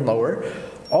 or even lower,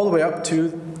 all the way up to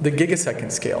the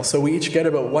gigasecond scale. So we each get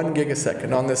about 1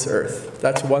 gigasecond on this earth.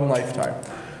 That's one lifetime.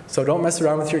 So don't mess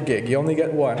around with your gig. You only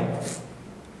get one.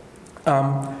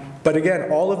 But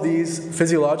again, all of these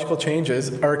physiological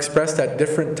changes are expressed at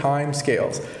different time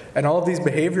scales. And all of these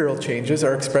behavioral changes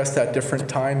are expressed at different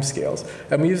time scales.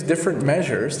 And we use different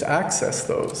measures to access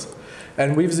those.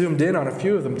 And we've zoomed in on a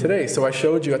few of them today. So I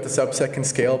showed you at the sub-second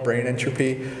scale brain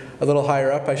entropy. A little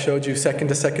higher up, I showed you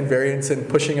second-to-second variance in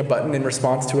pushing a button in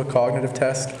response to a cognitive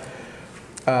task.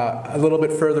 A little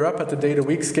bit further up at the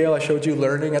day-to-week scale, I showed you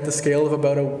learning at the scale of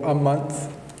about a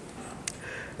month.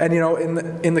 And you know,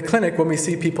 in the clinic, when we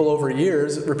see people over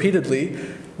years repeatedly,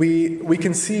 we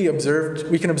can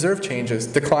observe changes,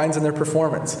 declines in their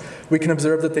performance. We can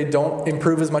observe that they don't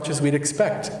improve as much as we'd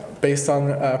expect based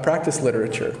on practice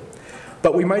literature.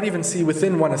 But we might even see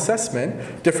within one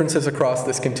assessment differences across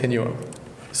this continuum.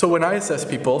 So when I assess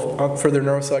people for their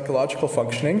neuropsychological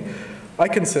functioning, I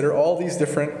consider all these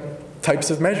different types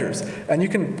of measures. And you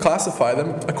can classify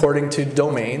them according to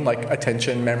domain, like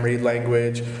attention, memory,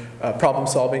 language, problem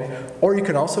solving, or you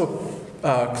can also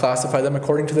classify them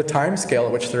according to the time scale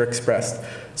at which they're expressed.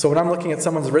 So when I'm looking at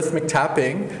someone's rhythmic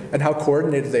tapping and how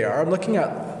coordinated they are, I'm looking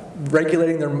at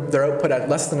regulating their output at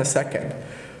less than a second.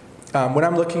 When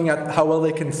I'm looking at how well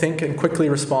they can think and quickly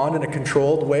respond in a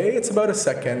controlled way, it's about a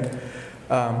second.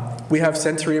 We have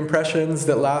sensory impressions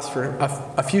that last for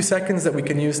a few seconds that we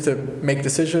can use to make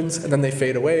decisions, and then they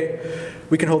fade away.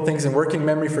 We can hold things in working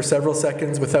memory for several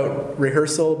seconds without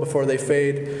rehearsal before they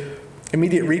fade.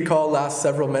 Immediate recall lasts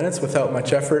several minutes without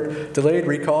much effort. Delayed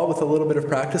recall, with a little bit of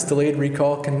practice, delayed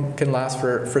recall can last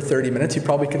for 30 minutes. You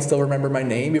probably can still remember my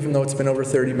name, even though it's been over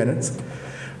 30 minutes.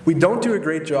 We don't do a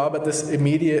great job at this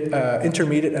immediate,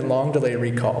 intermediate, and long delay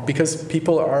recall because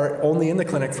people are only in the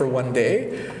clinic for one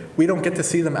day. We don't get to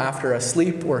see them after a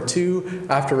sleep or two,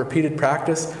 after repeated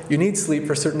practice. You need sleep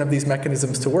for certain of these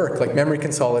mechanisms to work, like memory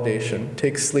consolidation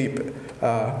takes sleep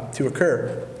to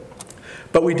occur.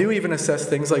 But we do even assess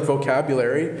things like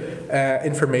vocabulary,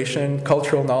 information,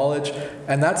 cultural knowledge,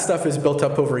 and that stuff is built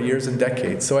up over years and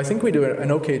decades. So I think we do an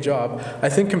okay job. I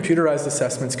think computerized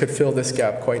assessments could fill this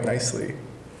gap quite nicely.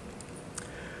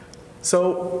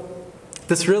 So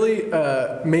this really,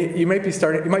 you might be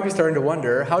starting to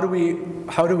wonder, how do we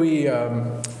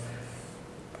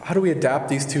adapt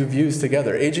these two views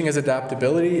together? Aging as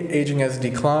adaptability, aging as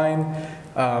decline.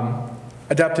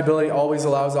 Adaptability always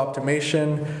allows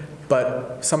optimization,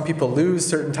 but some people lose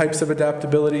certain types of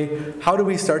adaptability. How do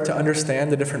we start to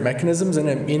understand the different mechanisms in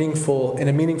a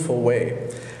meaningful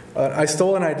way? I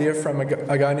stole an idea from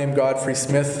a guy named Godfrey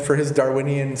Smith for his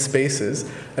Darwinian spaces,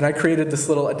 and I created this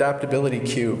little adaptability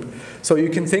cube. So you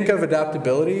can think of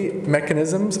adaptability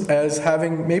mechanisms as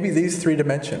having maybe these 3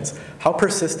 dimensions. How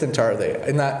persistent are they?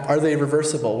 In that, are they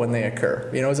reversible when they occur?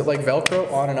 You know, is it like Velcro,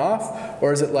 on and off,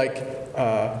 or is it like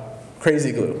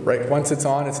crazy glue, right? Once it's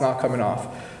on, it's not coming off.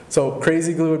 So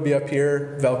crazy glue would be up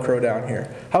here, Velcro down here.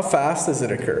 How fast does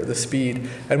it occur, the speed?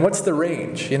 And what's the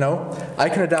range, you know? I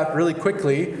can adapt really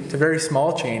quickly to very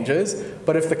small changes,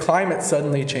 but if the climate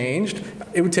suddenly changed,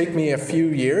 it would take me a few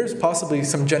years, possibly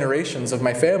some generations of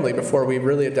my family before we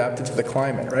really adapted to the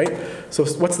climate, right? So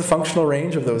what's the functional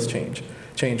range of those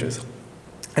changes?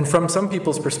 And from some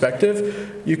people's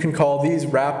perspective, you can call these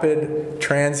rapid,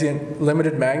 transient,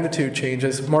 limited magnitude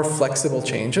changes more flexible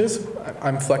changes.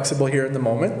 I'm flexible here in the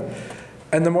moment.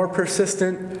 And the more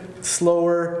persistent,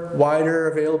 slower, wider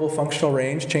available functional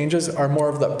range changes are more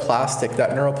of the plastic,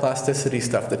 that neuroplasticity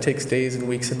stuff that takes days and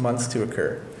weeks and months to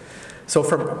occur. So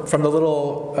from the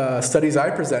little studies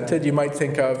I presented, you might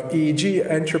think of EEG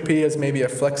entropy as maybe a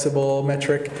flexible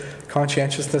metric,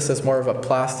 conscientiousness as more of a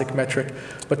plastic metric.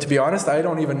 But to be honest, I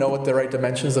don't even know what the right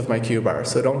dimensions of my cube are,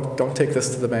 so don't take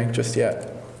this to the bank just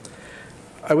yet.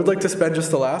 I would like to spend just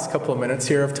the last couple of minutes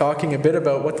here of talking a bit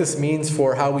about what this means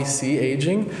for how we see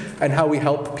aging and how we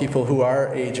help people who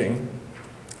are aging.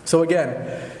 So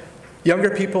again, younger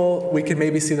people, we can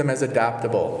maybe see them as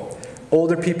adaptable.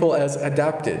 Older people as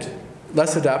adapted.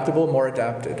 Less adaptable, more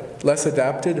adapted. Less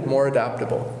adapted, more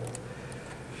adaptable.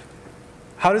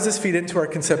 How does this feed into our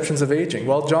conceptions of aging?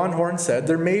 Well, John Horn said,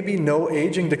 there may be no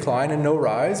aging decline and no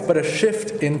rise, but a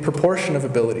shift in proportion of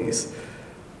abilities.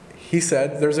 He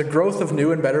said, there's a growth of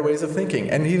new and better ways of thinking.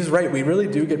 And he was right, we really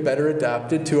do get better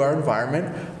adapted to our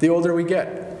environment the older we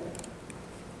get.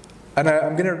 And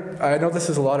I know this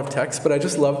is a lot of text, but I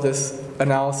just love this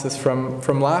analysis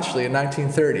from Lashley in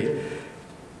 1930.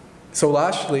 So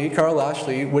Carl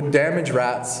Lashley would damage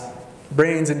rats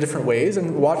brains in different ways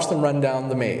and watch them run down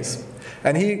the maze.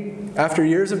 And he, after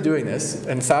years of doing this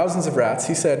and thousands of rats,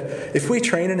 he said, if we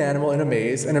train an animal in a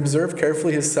maze and observe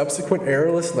carefully his subsequent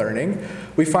errorless learning,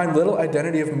 we find little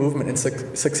identity of movement in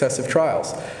successive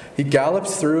trials. He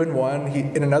gallops through in one,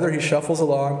 in another he shuffles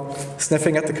along,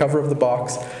 sniffing at the cover of the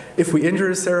box. If we injure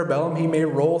his cerebellum, he may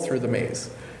roll through the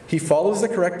maze. He follows the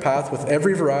correct path with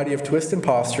every variety of twist and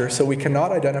posture, so we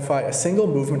cannot identify a single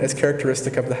movement as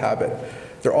characteristic of the habit.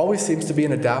 There always seems to be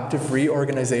an adaptive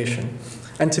reorganization.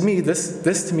 And to me,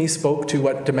 this to me spoke to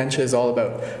what dementia is all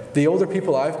about. The older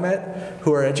people I've met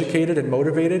who are educated and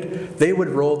motivated, they would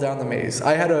roll down the maze.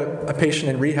 I had a patient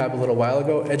in rehab a little while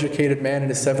ago, educated man in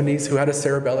his 70s who had a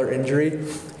cerebellar injury,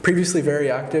 previously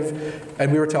very active,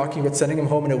 and we were talking about sending him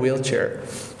home in a wheelchair.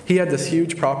 He had this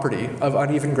huge property of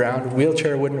uneven ground,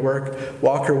 wheelchair wouldn't work,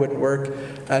 walker wouldn't work,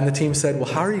 and the team said,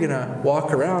 well, how are you gonna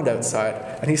walk around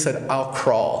outside? And he said, I'll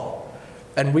crawl.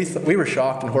 And we were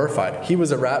shocked and horrified. He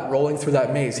was a rat rolling through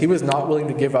that maze. He was not willing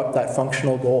to give up that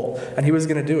functional goal, and he was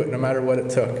going to do it no matter what it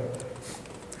took.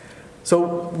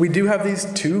 So we do have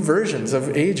these two versions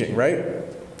of aging, right?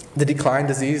 The decline,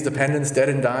 disease, dependence, dead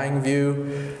and dying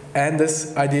view, and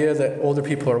this idea that older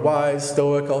people are wise,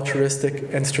 stoic,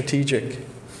 altruistic, and strategic.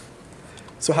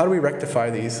 So how do we rectify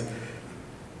these?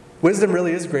 Wisdom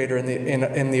really is greater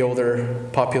in the older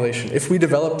population. If we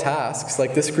develop tasks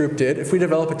like this group did, if we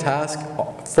develop a task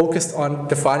focused on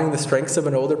defining the strengths of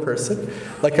an older person,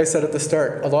 like I said at the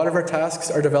start, a lot of our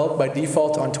tasks are developed by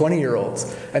default on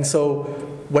 20-year-olds. And so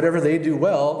whatever they do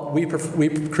well, we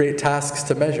create tasks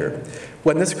to measure.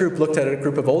 When this group looked at a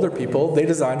group of older people, they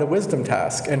designed a wisdom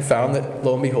task and found that,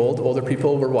 lo and behold, older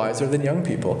people were wiser than young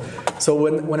people. So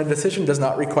when a decision does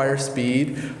not require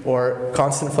speed or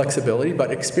constant flexibility,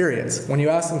 but experience, when you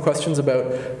ask them questions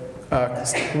about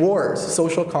wars,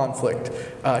 social conflict,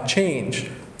 change,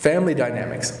 family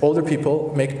dynamics, older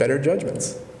people make better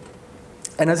judgments.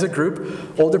 And as a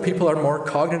group, older people are more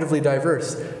cognitively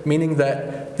diverse, meaning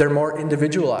that they're more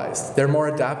individualized, they're more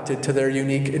adapted to their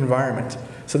unique environment.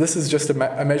 So this is just a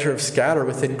measure of scatter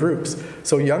within groups.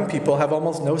 So young people have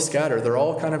almost no scatter, they're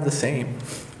all kind of the same.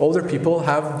 Older people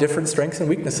have different strengths and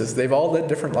weaknesses, they've all led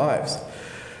different lives.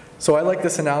 So I like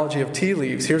this analogy of tea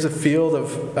leaves. Here's a field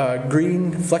of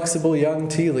green, flexible young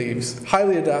tea leaves,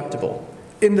 highly adaptable,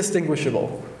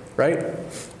 indistinguishable, right?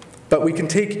 But we can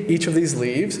take each of these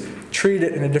leaves, treat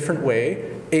it in a different way,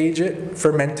 age it,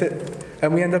 ferment it,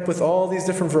 and we end up with all these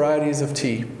different varieties of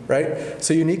tea, right?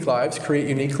 So unique lives create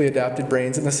uniquely adapted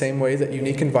brains in the same way that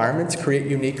unique environments create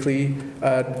uniquely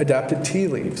adapted tea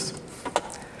leaves.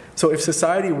 So if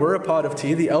society were a pot of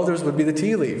tea, the elders would be the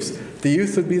tea leaves. The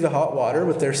youth would be the hot water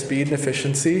with their speed and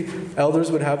efficiency.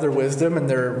 Elders would have their wisdom and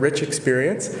their rich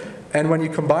experience. And when you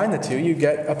combine the two, you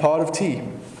get a pot of tea.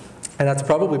 And that's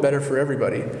probably better for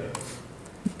everybody.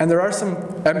 And there are some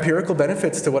empirical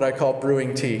benefits to what I call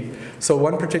brewing tea. So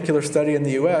one particular study in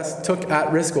the US took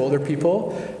at-risk older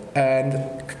people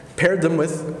and paired them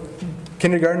with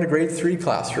kindergarten to grade 3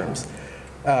 classrooms.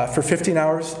 For 15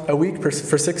 hours a week for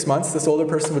 6 months, this older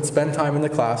person would spend time in the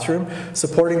classroom,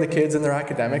 supporting the kids in their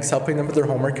academics, helping them with their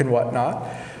homework and whatnot.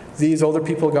 These older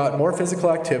people got more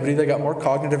physical activity, they got more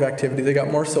cognitive activity, they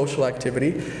got more social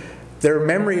activity. Their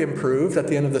memory improved at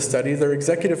the end of the study, their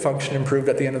executive function improved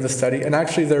at the end of the study, and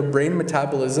actually their brain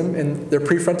metabolism and their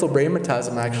prefrontal brain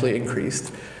metabolism actually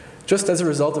increased, just as a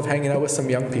result of hanging out with some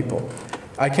young people.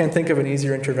 I can't think of an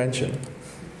easier intervention.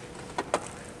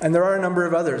 And there are a number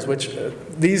of others, which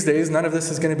these days, a lot of this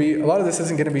isn't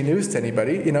going to be news to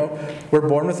anybody. You know, we're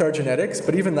born with our genetics,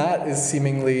 but even that is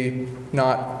seemingly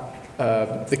not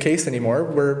the case anymore.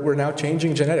 We're now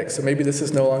changing genetics, so maybe this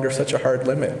is no longer such a hard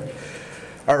limit.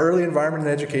 Our early environment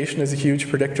and education is a huge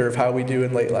predictor of how we do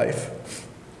in late life.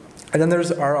 And then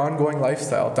there's our ongoing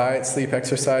lifestyle, diet, sleep,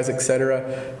 exercise,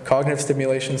 etc., cognitive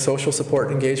stimulation, social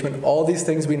support, engagement. All these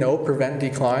things we know prevent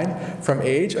decline from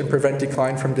age and prevent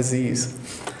decline from disease.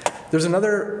 There's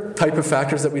another type of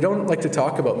factors that we don't like to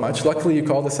talk about much. Luckily, you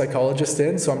called a psychologist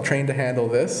in, so I'm trained to handle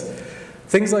this.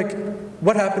 Things like,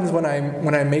 what happens when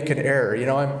I make an error? You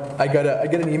know, I get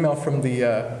an email from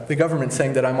the government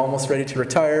saying that I'm almost ready to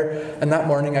retire, and that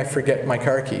morning I forget my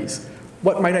car keys.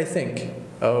 What might I think?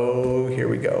 Oh, here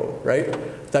we go, right?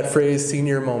 That phrase,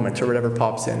 senior moment, or whatever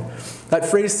pops in. That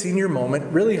phrase, senior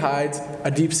moment, really hides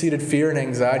a deep-seated fear and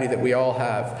anxiety that we all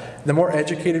have. The more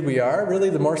educated we are, really,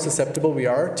 the more susceptible we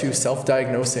are to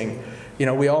self-diagnosing. You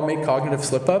know, we all make cognitive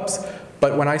slip-ups,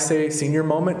 but when I say senior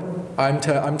moment,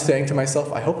 I'm saying to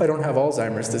myself, I hope I don't have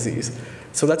Alzheimer's disease.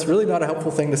 So that's really not a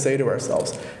helpful thing to say to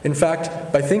ourselves. In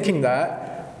fact, by thinking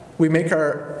that, we make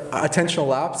our attentional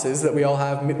lapses that we all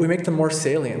have, we make them more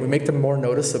salient, we make them more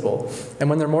noticeable. And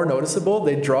when they're more noticeable,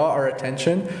 they draw our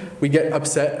attention, we get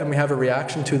upset and we have a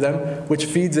reaction to them, which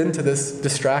feeds into this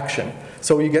distraction.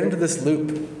 So you get into this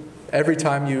loop. Every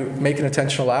time you make an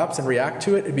attentional lapse and react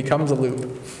to it, it becomes a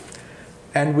loop.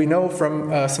 And we know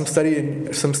from some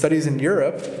studies in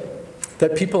Europe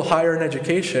that people higher in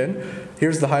education,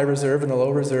 here's the high reserve and the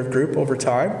low reserve group over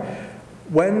time,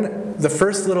 when the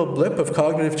first little blip of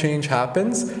cognitive change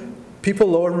happens, people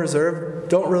low in reserve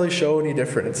don't really show any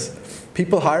difference.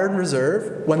 People higher in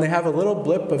reserve, when they have a little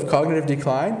blip of cognitive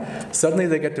decline, suddenly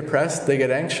they get depressed, they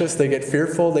get anxious, they get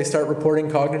fearful, they start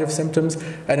reporting cognitive symptoms,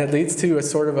 and it leads to a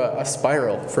sort of a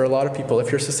spiral for a lot of people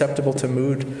if you're susceptible to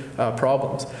mood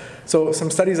problems. So some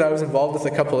studies I was involved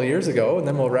with a couple of years ago, and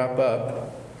then we'll wrap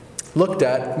up, looked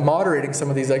at moderating some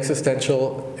of these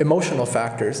existential emotional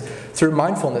factors through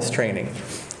mindfulness training.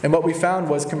 And what we found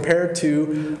was, compared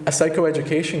to a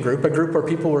psychoeducation group, a group where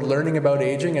people were learning about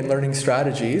aging and learning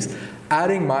strategies,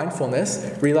 adding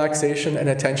mindfulness, relaxation and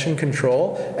attention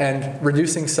control, and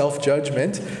reducing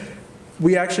self-judgment,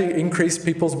 we actually increased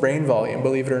people's brain volume,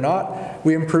 believe it or not.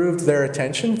 We improved their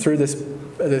attention through this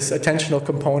attentional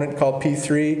component called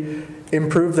P3,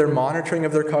 improved their monitoring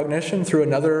of their cognition through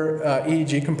another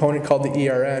EEG component called the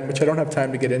ERN, which I don't have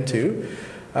time to get into.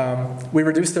 We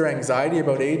reduced their anxiety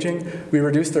about aging. We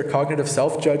reduced their cognitive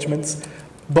self-judgments.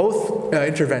 Both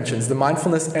interventions, the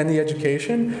mindfulness and the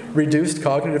education, reduced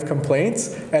cognitive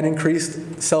complaints and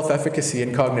increased self-efficacy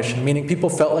in cognition, meaning people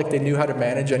felt like they knew how to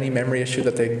manage any memory issue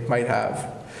that they might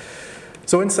have.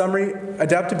 So in summary,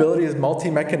 adaptability is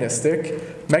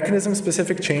multi-mechanistic.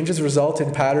 Mechanism-specific changes result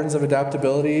in patterns of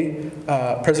adaptability,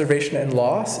 preservation, and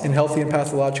loss in healthy and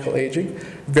pathological aging.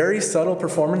 Very subtle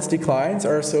performance declines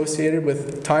are associated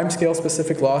with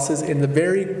timescale-specific losses in the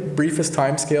very briefest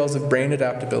timescales of brain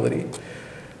adaptability.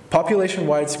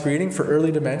 Population-wide screening for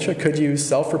early dementia could use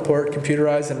self-report,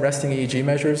 computerized, and resting EEG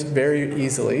measures very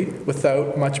easily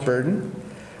without much burden.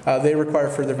 They require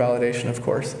further validation, of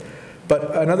course.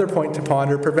 But another point to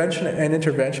ponder, prevention and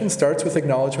intervention starts with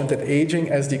acknowledgement that aging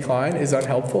as decline is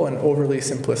unhelpful and overly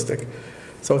simplistic.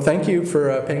 So thank you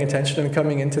for paying attention and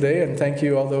coming in today, and thank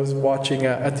you all those watching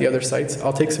at the other sites.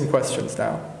 I'll take some questions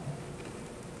now.